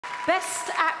Best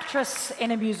Actress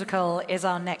in a Musical is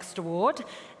our next award,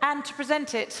 and to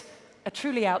present it, a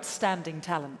truly outstanding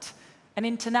talent. An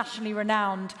internationally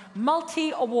renowned,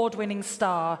 multi-award-winning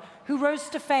star who rose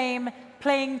to fame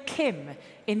playing Kim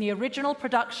in the original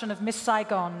production of Miss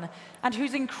Saigon, and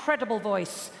whose incredible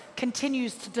voice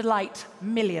continues to delight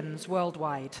millions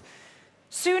worldwide.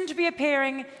 Soon to be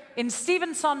appearing in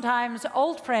Stephen Sondheim's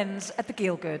Old Friends at the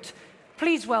Gielgud,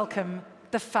 please welcome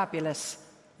the fabulous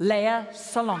Lea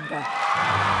Salonga.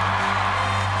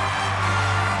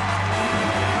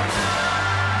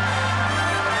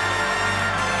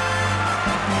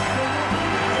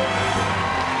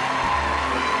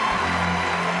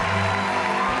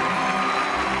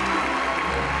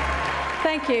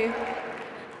 Thank you.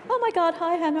 Oh my God,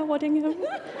 hi Hannah Waddingham.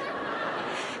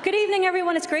 Good evening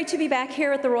everyone, it's great to be back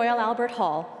here at the Royal Albert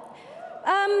Hall.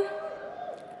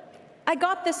 I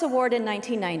got this award in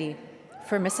 1990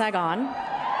 for Miss Saigon.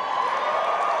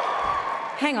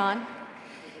 Hang on.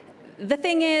 The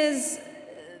thing is,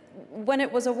 when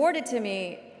it was awarded to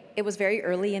me, it was very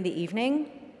early in the evening.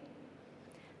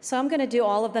 So I'm gonna do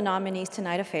all of the nominees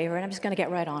tonight a favor, and I'm just gonna get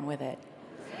right on with it.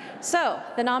 So,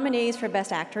 the nominees for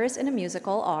Best Actress in a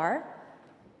Musical are...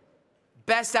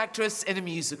 Best Actress in a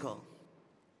Musical.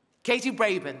 Katie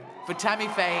Brayben for Tammy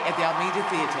Faye at the Almeida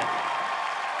Theatre.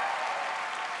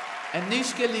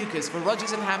 Anushka Lucas for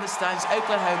Rodgers and Hammerstein's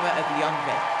Oklahoma at the Young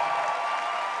Vic.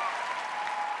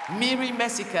 Miri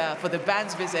Messica for The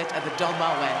Band's Visit at the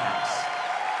Dolmar Warehouse.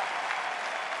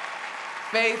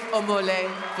 Faith Omole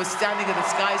for Standing at the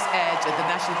Sky's Edge at the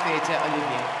National Theatre,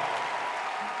 Olivier.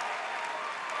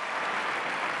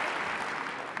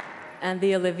 And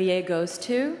the Olivier goes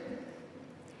to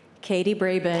Katie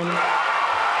Brayben.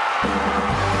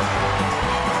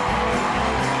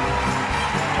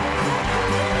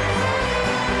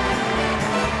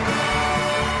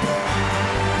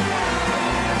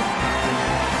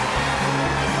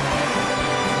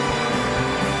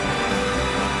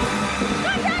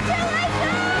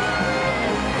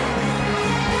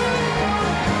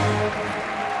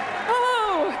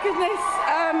 Oh, goodness.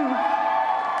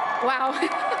 Wow.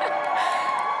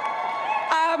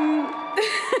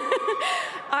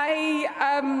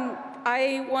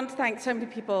 I want to thank so many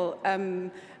people.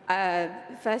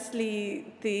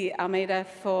 Firstly, the Almeida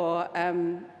for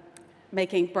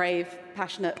making brave,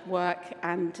 passionate work,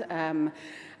 and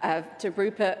to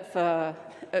Rupert for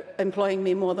employing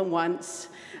me more than once,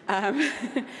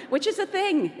 which is a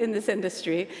thing in this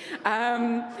industry.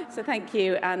 So thank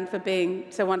you, and for being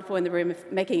so wonderful in the room,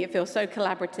 making it feel so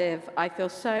collaborative. I feel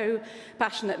so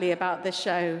passionately about this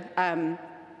show.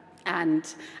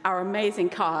 And our amazing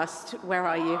cast. Where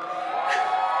are you?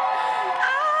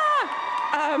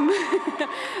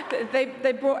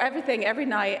 They brought everything every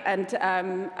night, and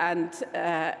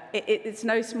it's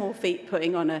no small feat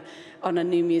putting on a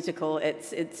new musical.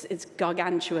 It's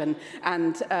gargantuan,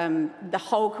 and the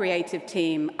whole creative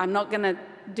team. I'm not going to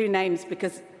do names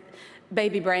because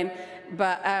baby brain,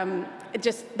 but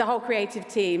just the whole creative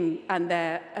team and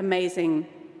their amazing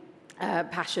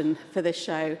passion for this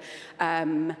show.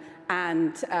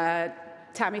 And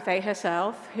Tammy Faye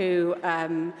herself, who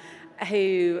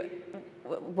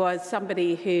was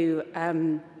somebody who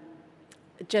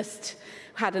just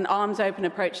had an arms-open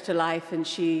approach to life, and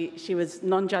she was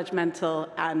non-judgmental,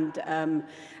 and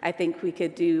I think we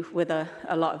could do with a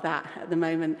lot of that at the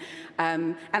moment.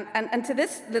 And to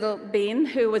this little bean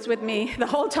who was with me the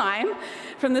whole time,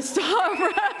 from the start of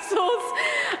rehearsals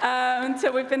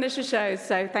until we finished the show,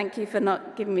 so thank you for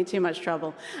not giving me too much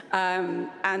trouble.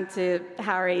 And to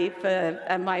Harry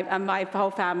and my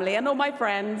whole family and all my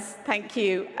friends, thank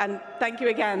you, and thank you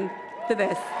again for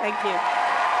this. Thank you.